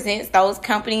represents those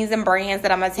companies and brands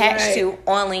that I'm attached to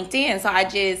on LinkedIn. So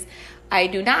I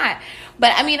do not.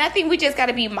 But I mean, I think we just got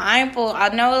to be mindful. I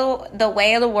know the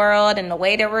way of the world and the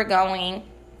way that we're going,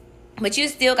 but you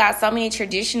still got so many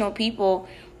traditional people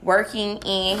working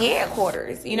in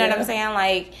headquarters. You know what I'm saying?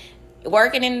 Like,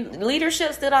 working in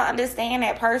leadership still don't understand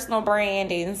that personal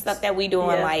branding and stuff that we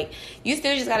doing. Like, you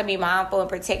still just got to be mindful and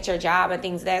protect your job and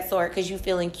things of that sort because you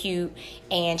feeling cute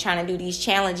and trying to do these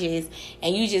challenges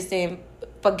and you just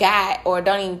forgot or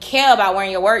don't even care about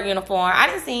wearing your work uniform. I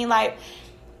done seen, like,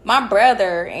 my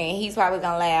brother, and he's probably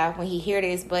gonna laugh when he hear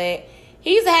this, but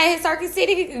he used to have his Circuit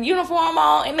City uniform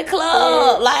on in the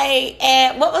club, like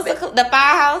at what was the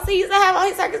Firehouse. He used to have on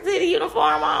his Circuit City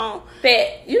uniform on.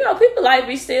 But you know, people like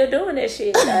be still doing that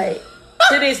shit. Like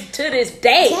to this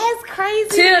day, that's crazy.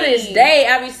 Till this day,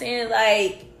 I be seeing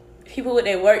like people with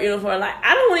their work uniform. Like,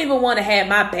 I don't even want to have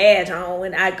my badge on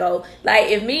when I go. Like,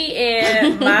 if me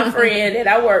and my friend that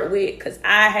I work with, because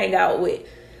I hang out with,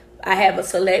 I have a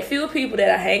select few people that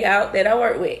I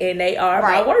work with, and they are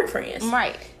my work friends.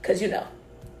 Right. Because, you know,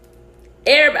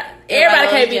 everybody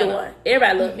can't be the one.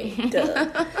 Everybody love me.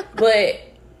 Duh. But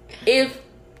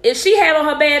if she have on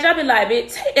her badge, I'll be like,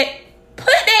 bitch, take that, put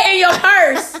that in your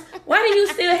purse. Why do you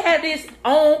still have this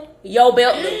on your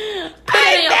belt loop? Put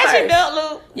it in your purse. That's your belt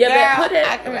loop. Yeah, but put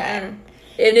it.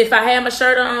 And if I have my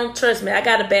shirt on, trust me, I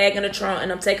got a bag in the trunk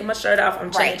and I'm taking my shirt off,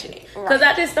 I'm changing it. Because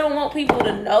I just don't want people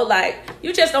to know, like,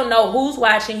 you just don't know who's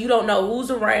watching, you don't know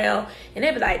who's around. And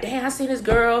they be like, damn, I seen this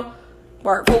girl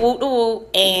work for Whoop the Whoop,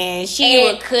 and she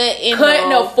was cutting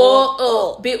the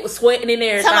full up. Bit was sweating in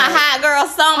there. Talking about hot girl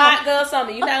summer. Hot girl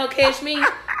summer. You not gonna catch me.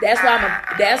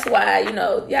 That's why, you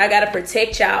know, y'all gotta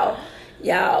protect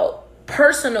y'all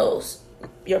personals,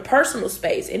 your personal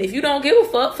space. And if you don't give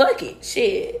a fuck it.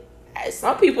 Shit.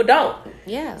 Some people don't.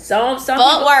 Yeah. Some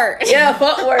fuck work. Yeah,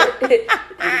 fuck work. They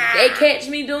catch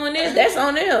me doing this, that's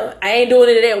on them. I ain't doing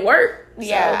it at work. So.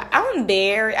 Yeah, I'm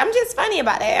just funny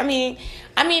about that. I mean,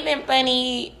 I'm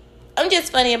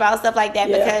just funny about stuff like that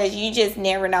because you just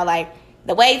never know, like,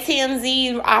 the way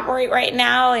TMZ operate right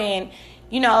now, and,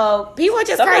 you know, people are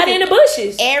just somebody crazy. In the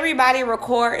bushes. Everybody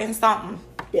recording something.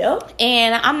 Yep.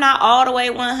 And I'm not all the way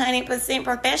 100%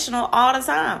 professional all the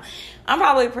time. I'm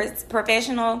probably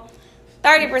professional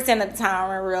 30% of the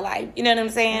time in real life. You know what I'm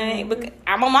saying? Mm-hmm.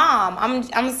 I'm a mom.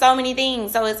 I'm so many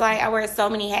things. So it's like I wear so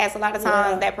many hats. A lot of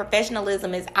times that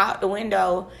professionalism is out the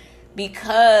window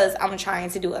because I'm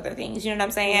trying to do other things. You know what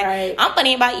I'm saying? Right. I'm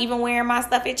funny about even wearing my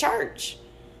stuff at church.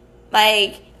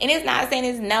 Like, and it's not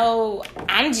saying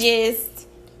I'm just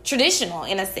traditional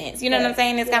in a sense. You know what I'm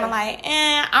saying? It's kind of like,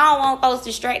 I don't want folks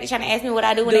distracted trying to ask me what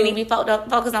I do when they need to be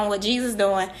focused on what Jesus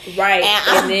doing. Right.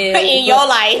 And then in your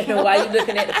life. Why you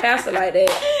looking at the pastor like that?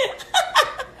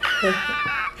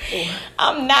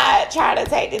 I'm not trying to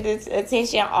take the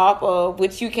attention off of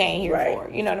what you came here for.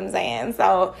 You know what I'm saying?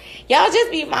 So y'all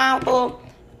just be mindful.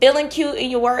 Feeling cute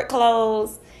in your work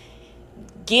clothes.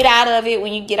 Get out of it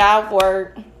when you get off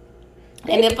work.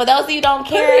 And then for those of you who don't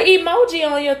care, put an emoji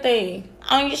on your thing,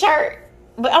 on your shirt.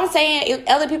 But I'm saying, if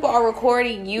other people are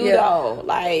recording you though,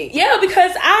 like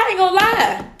because I ain't gonna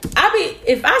lie,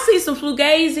 if I see some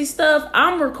fugazi stuff,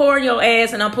 I'm recording your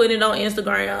ass and I'm putting it on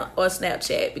Instagram or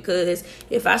Snapchat, because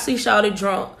if I see Shawty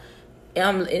drunk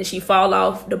and she fall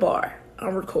off the bar,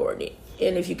 I'm recording it.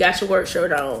 And if you got your work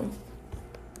shirt on,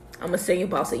 I'm gonna send your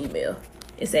boss an email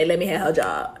and say, let me have her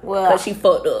job. Well, because she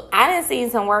fucked up. I done seen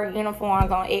some work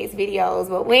uniforms on X videos,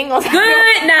 but we ain't gonna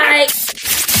Good night.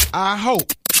 I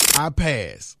hope I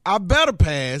pass. I better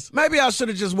pass. Maybe I should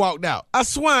have just walked out. I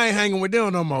swear I ain't hanging with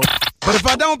them no more. But if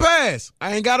I don't pass,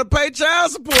 I ain't gotta pay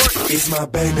child support. It's my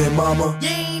baby mama.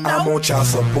 I'm on child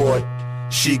support.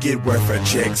 She get welfare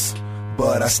checks,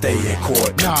 but I stay in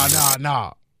court.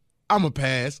 Nah. I'ma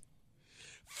pass.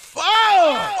 Fuck!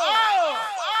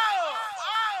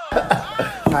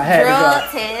 I had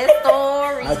drug test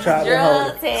stories. I tried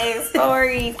drug test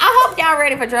stories. I hope y'all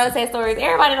ready for drug test stories.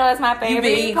 Everybody knows my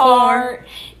favorite part.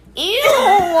 Ew,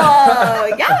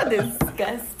 y'all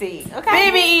disgusting. Okay,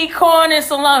 baby eat corn and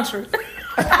cilantro.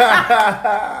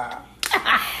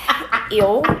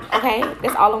 Ew. Okay,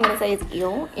 that's all I'm gonna say is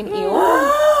ew and ew.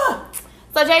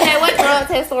 So JJ, what drug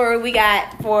test story we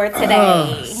got for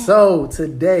today? So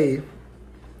today,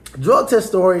 drug test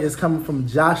story is coming from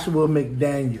Joshua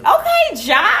McDaniel. Okay,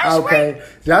 Josh. Okay,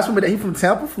 Joshua McDaniel. He's from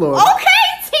Tampa, Florida. Okay,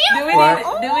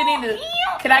 Tampa. Do we need to?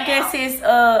 Can I guess his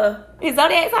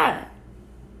zodiac sign?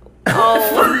 Oh,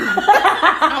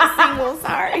 I'm single.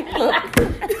 Sorry. The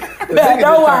nigga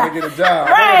just trying to get a job.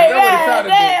 Right.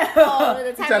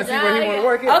 He's trying to see where he want to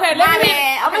work at. Okay,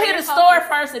 I'm gonna hear the story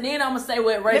first, and then I'm gonna say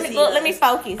what race he is. Let me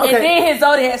focus. Okay. And then his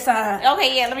zodiac sign.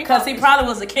 Okay, yeah, let me focus. Because he probably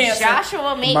was a Cancer.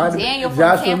 Joshua McDaniel from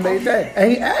Joshua Tampa. made that.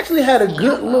 And he actually had a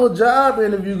good little job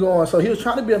interview going. So he was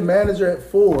trying to be a manager at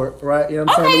Ford, right? You know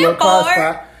what I'm saying? The little car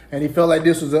spot. And he felt like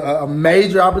this was a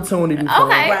major opportunity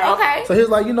for him. Okay. So he was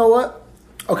like, you know what?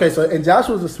 Okay, so, and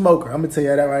Joshua was a smoker. I'm going to tell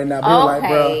you that right now. But he was like,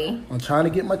 bro, I'm trying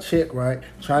to get my check right.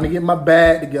 Trying to get my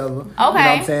bag together. Okay. You know what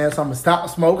I'm saying? So I'm going to stop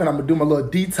smoking. I'm going to do my little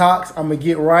detox. I'm going to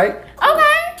get right.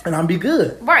 Okay. And I'm going to be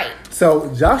good. Right.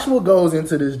 So Joshua goes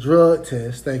into this drug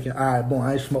test thinking, all right, boy,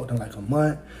 I ain't smoked in like a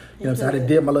month. You know what I'm saying? I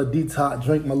did my little detox,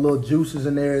 drink my little juices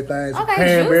and everything. Some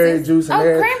cranberry juice and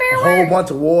everything. A whole bunch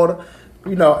of water.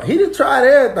 You know, he done tried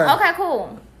everything. Okay,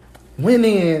 cool. Went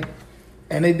in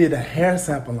and they did a hair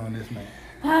sample on this man.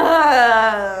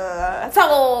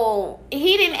 So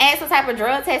he didn't ask what type of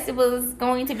drug test it was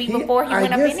going to be before he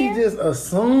went up in there? I guess he just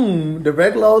assumed the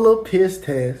regular old little piss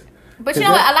test. But you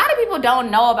know what? A lot of people don't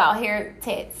know about hair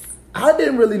tests. I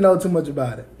didn't really know too much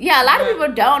about it. Yeah, a lot of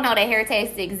people don't know that hair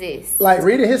tests exist. Like,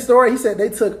 reading his story, he said they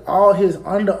took all his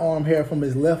underarm hair from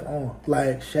his left arm.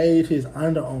 Like, shaved his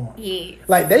underarm. Yeah.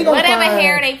 Like, they gonna whatever find,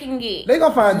 hair they can get. They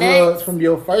gonna find drugs from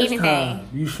your first time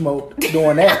you smoked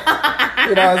doing that.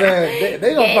 You know what I'm saying?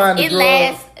 They gonna find the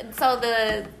drugs.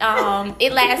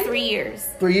 It lasts 3 years.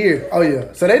 3 years. Oh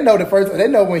yeah. So they know they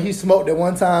know when he smoked at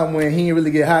one time when he didn't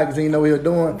really get high because he didn't know what he was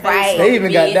doing. Right. They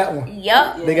even got that one.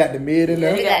 Yep. They got the mid in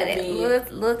there. They got that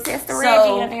little test of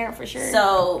Reggie in there for sure.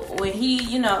 So when he,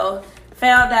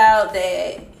 found out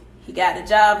that he got the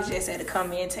job, he just had to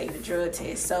come in and take the drug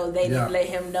test. So they didn't let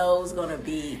him know it was gonna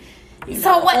be. So they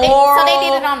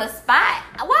did it on the spot.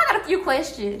 Well, I got a few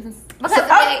questions because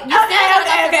okay.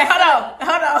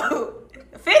 Hold on.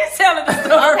 Finish telling the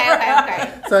story.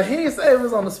 Okay. So he didn't say it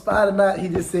was on the spot or not. He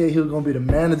just said he was gonna be the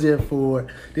manager for it.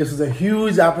 This was a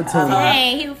huge opportunity.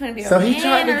 Dang, he was gonna be a so manager. He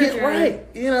tried to get right.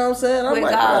 You know what I'm saying? I'm with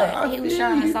like, God, he was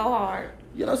trying so hard.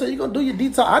 You know what I'm saying? You gonna do your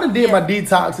detox. I done did my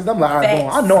detoxes. I'm like, all right, boom.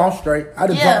 I know I'm straight. I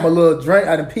done drunk my little drink.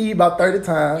 I done peed about 30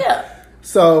 times. Yeah.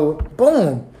 So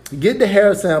boom. Get the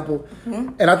hair sample.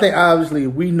 And I think obviously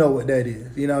we know what that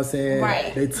is. You know what I'm saying?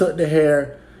 Right. They took the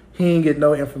hair. He didn't get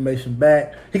no information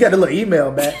back. He got the little email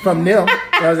back from them. You know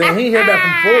what I'm saying? He didn't hear back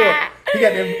from Ford. He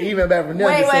got the email back from them.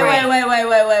 Wait.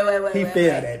 He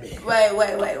failed that bitch.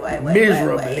 Wait.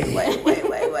 Miserably.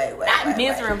 Wait. Not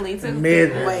miserably, too.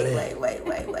 Miserably.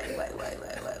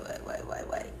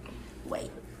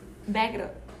 Wait. Back it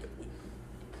up.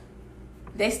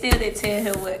 They still didn't tell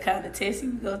him what kind of test he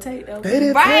was gonna take though. They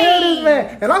didn't tell this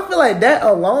man. And I feel like that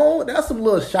alone, that's some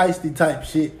little shiesty type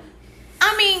shit.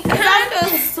 I mean, kind of,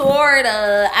 sort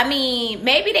of. I mean,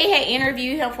 maybe they had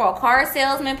interviewed him for a car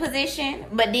salesman position,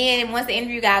 but then once the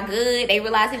interview got good, they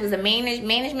realized he was a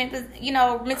management,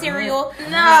 material.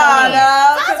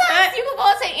 No. Sometimes you can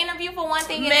go to an interview for one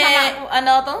thing and come out for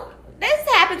another. This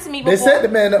happened to me before. They set the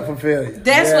man up for failure.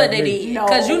 That's what they did.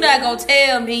 Because you're not going to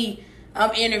tell me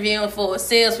I'm interviewing for a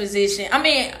sales position. I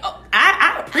mean,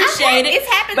 I appreciate it. It's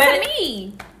happened to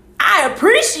me. I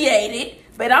appreciate it,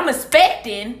 but I'm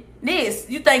expecting this.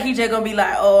 You think he just going to be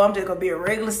like, oh, I'm just going to be a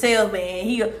regular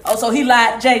salesman. So he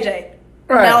lied to JJ.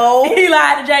 Right. No, he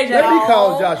lied to JJ. Let me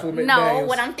call Joshua McDaniels. No,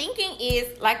 what I'm thinking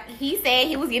is, like he said,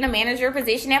 he was in a manager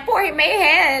position at Ford. He may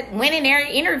have went in there and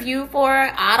interviewed for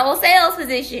an auto sales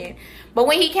position. But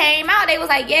when he came out, they was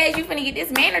like, yes, you finna get this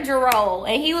manager role.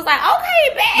 And he was like,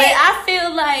 okay, bet. But I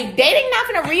feel like they not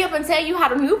finna re-up and tell you how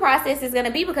the new process is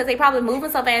gonna be because they probably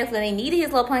moving so fast that they needed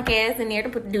his little punk ass in there to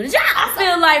do the job. I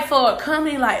feel like for a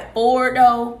company like Ford,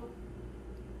 though,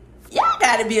 y'all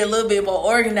gotta be a little bit more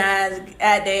organized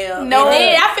out there. No. And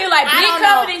then I feel like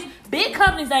big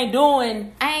companies ain't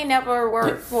doing. I ain't never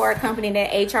worked for a company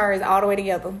that HR is all the way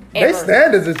together. Their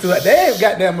standards are too. They ain't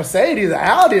got that Mercedes or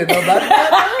Audi or nobody.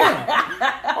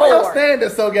 Oh, your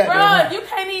standards so goddamn. Bro, you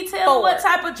can't even tell me what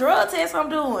type of drug test I'm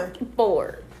doing.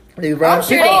 Ford. I'm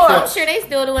sure they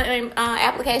still doing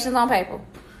applications on paper.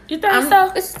 You think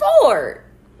so? It's Ford.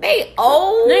 They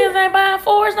old. Niggas ain't buying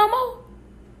Fords no more.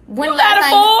 When you got a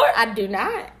Ford? I do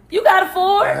not. You got a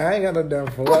Ford? I ain't got no damn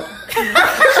Ford. You got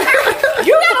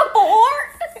a Ford?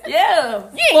 Yeah.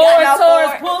 You ain't got no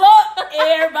Ford. Pull up,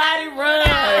 everybody run.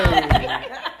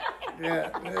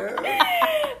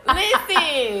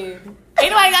 Listen.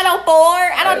 Anybody got no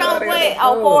Ford? I don't know what.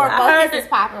 Oh, Ford Focus is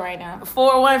popping right now.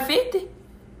 Ford 150?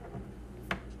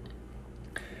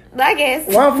 I guess.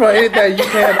 One for anything you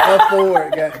can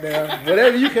afford, goddamn.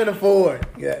 Whatever you can afford,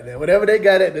 goddamn. Whatever they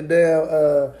got at the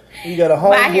damn, you got a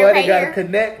homeboy, they got to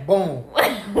connect, boom.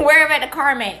 Wherever at the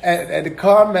CarMax. At the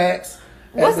CarMax.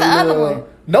 What's the other one?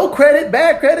 No credit,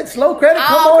 bad credit, slow credit,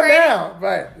 come on down.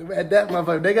 Right. At that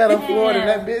motherfucker, they got to afford in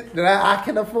that bitch that I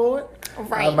can afford.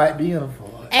 Right. I might be in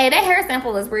afford. Hey, that hair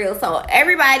sample is real, so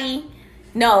everybody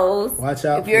knows. Watch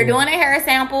out if you're doing a hair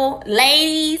sample.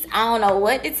 Ladies, I don't know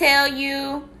what to tell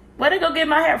you. Where they go get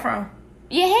my hair from?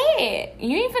 Your head.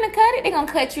 You ain't finna cut it. They gonna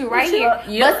cut you right here.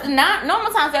 Yep. But not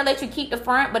normal times they'll let you keep the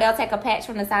front, but they'll take a patch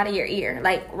from the side of your ear,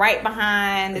 like right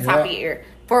behind the top of your ear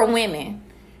for women.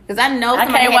 Because I know I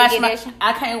can't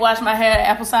wash my hair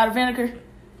apple cider vinegar.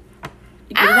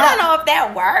 I don't know if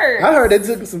that works. I heard they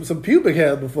took some pubic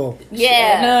hair before.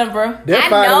 Yeah. None, bro. I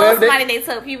know somebody they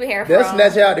took pubic hair from. They'll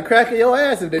snatch out the crack of your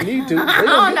ass if they need to. I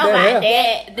don't know about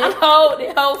that. The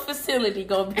whole facility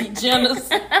gonna be Jenna's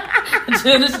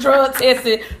drug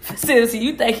testing facility.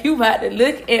 You think you about to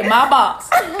look at my box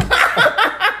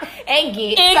and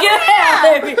get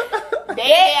hair, baby?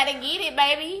 They gotta get it,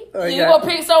 baby. You gonna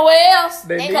pick somewhere else?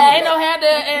 Ain't no hair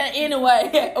there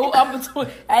anyway. I'm between.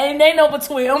 Ain't no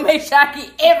between. I'm make sure I get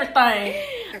everything.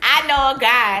 I know a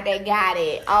guy that got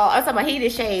it. Oh, I'm talking about he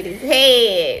just shaved his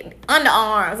head,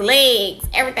 underarms, legs,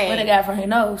 everything. What they got for his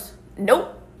nose?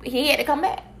 Nope. He had to come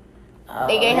back.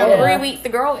 They gave him 3 weeks to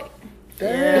grow it.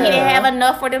 Damn. He didn't have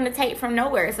enough for them to take from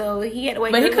nowhere, so he had to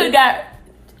wait. But he could have got.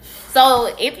 So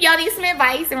if y'all need some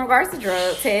advice in regards to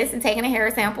drug tests and taking a hair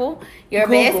sample, your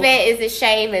best bet is to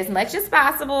shave as much as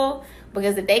possible.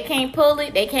 Because if they can't pull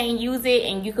it, they can't use it,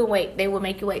 and you can wait. They will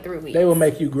make you wait 3 weeks. They will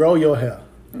make you grow your hair.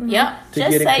 Mm-hmm. Yep.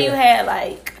 Just say you had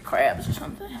like crabs or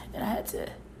something, and I had to.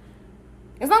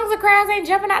 As long as the crabs ain't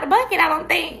jumping out the bucket, I don't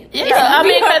think. Yeah, I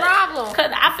mean,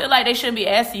 because I feel like they shouldn't be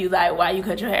asking you like why you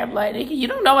cut your hair. Like, you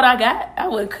don't know what I got. I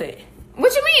wouldn't cut.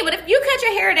 What you mean? But if you cut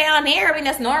your hair down there, I mean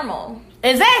that's normal.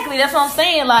 Exactly, that's what I'm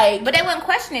saying. Like, but they wouldn't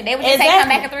question it. They would just say come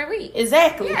back in 3 weeks.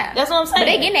 Exactly. Yeah, that's what I'm saying. But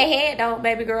they getting their head though,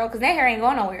 baby girl, because that hair ain't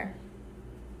going nowhere.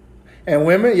 And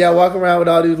women, y'all walk around with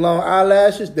all these long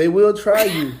eyelashes, they will try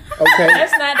you. Okay,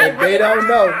 that's not if they don't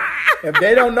know. If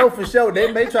they don't know for sure,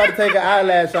 they may try to take an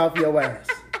eyelash off your ass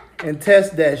and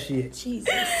test that shit. Jesus.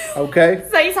 Okay.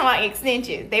 So you talking about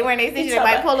extensions? They wearing extensions. They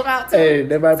might pull them out too. Hey,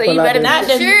 they might so pull you better out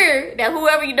not sure that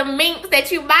whoever the minks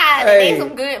that you buy, they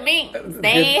some good minks. They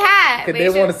ain't high. Because they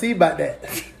want to see about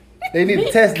that. They need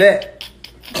to test that.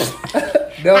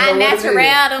 How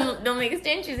natural them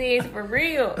extensions is for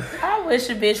real. I wish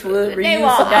a bitch would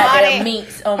reuse some goddamn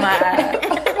minks on my eye.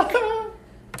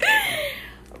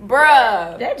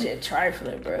 Bruh. That's just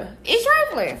trifling, bruh. It's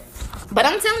trifling. But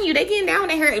I'm telling you, they getting down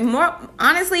to her. More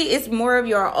honestly, it's more of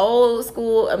your old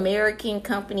school American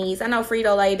companies. I know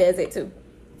Frito-Lay does it too.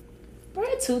 Bro,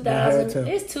 it's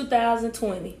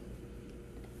 2020.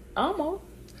 Almost.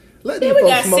 Let these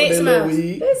folks smoke their little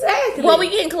weed. Exactly. Well, we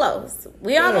getting close.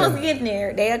 We almost getting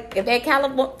there. If they're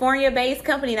California-based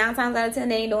company, 9 times out of 10,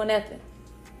 they ain't doing nothing.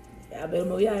 Y'all better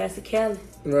move y'all ass to Cali.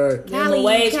 Right. Cali.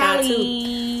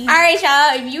 All right,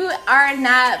 y'all. If you are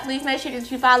not, please make sure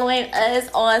that you're following us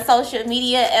on social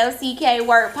media. FCK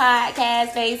Work Podcast,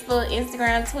 Facebook,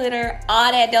 Instagram, Twitter,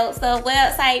 all that dope stuff.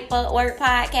 Website,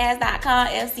 fuckworkpodcast.com,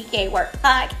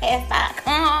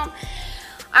 FCKWorkPodcast.com.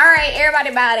 All right,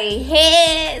 everybody bow their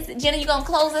heads. Jenna, you gonna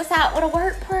close us out with a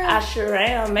word prayer? I sure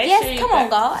am. Come on,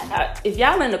 God. If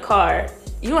y'all in the car,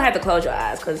 you don't have to close your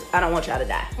eyes because I don't want y'all to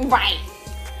die. Right.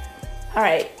 All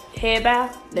right, head bow.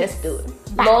 Let's do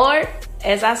it. Bye. Lord,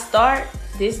 as I start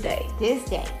this day,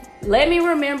 let me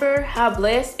remember how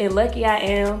blessed and lucky I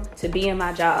am to be in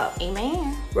my job.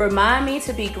 Amen. Remind me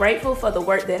to be grateful for the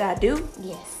work that I do.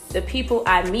 Yes. The people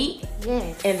I meet.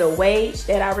 Yes. And the wage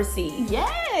that I receive.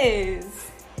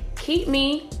 Yes. Keep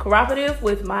me cooperative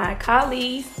with my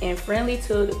colleagues and friendly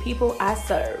to the people I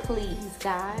serve. Please,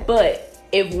 God. But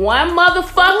if one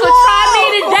motherfucker try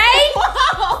me today,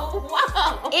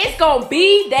 it's gonna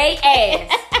be they ass.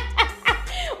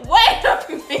 Wait a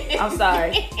minute. I'm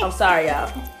sorry,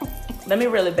 y'all. Let me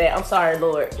reel it back. I'm sorry,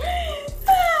 Lord.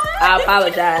 I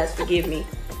apologize. Forgive me.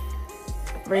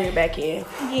 Bring it back in.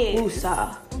 Yes.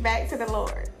 Woosah. Back to the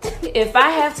Lord. If I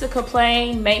have to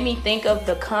complain, make me think of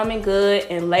the common good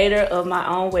and later of my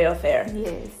own welfare.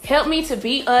 Yes. Help me to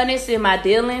be honest in my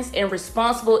dealings and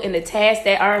responsible in the tasks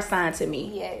that are assigned to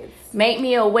me. Yes. Make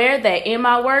me aware that in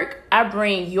my work, I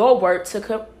bring your work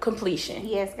to completion.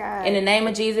 Yes, God. In the name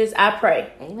of Jesus, I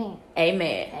pray. Amen.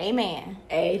 Amen. Amen.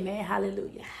 Amen.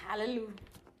 Hallelujah. Hallelujah.